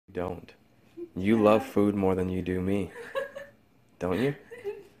Don't. You love food more than you do me. Don't you?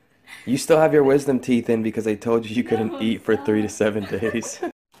 You still have your wisdom teeth in because I told you couldn't eat for 3 to 7 days.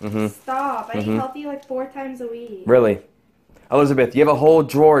 Stop. I eat healthy like 4 times a week. Really? Elizabeth, you have a whole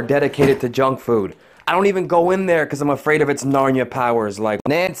drawer dedicated to junk food. I don't even go in there because I'm afraid of its Narnia powers. Like,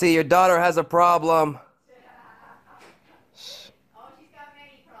 Nancy, your daughter has a problem. Oh, she's got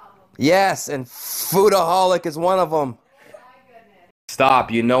many problems. Yes, and foodaholic is one of them. My goodness.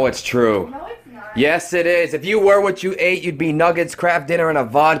 Stop, you know it's true. No, it's not. Yes, it is. If you were what you ate, you'd be nuggets, Kraft dinner, and a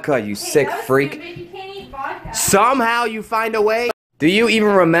vodka, you sick freak. Stupid. You can't eat vodka. Somehow you find a way. Do you even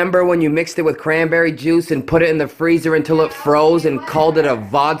remember when you mixed it with cranberry juice and put it in the freezer until it froze and called it a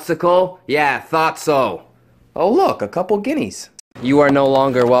vodsicle? Yeah, thought so. Oh look, a couple guineas. You are no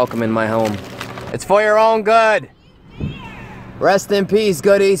longer welcome in my home. It's for your own good. Rest in peace,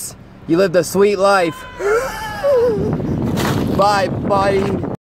 goodies. You lived a sweet life. Bye, bye.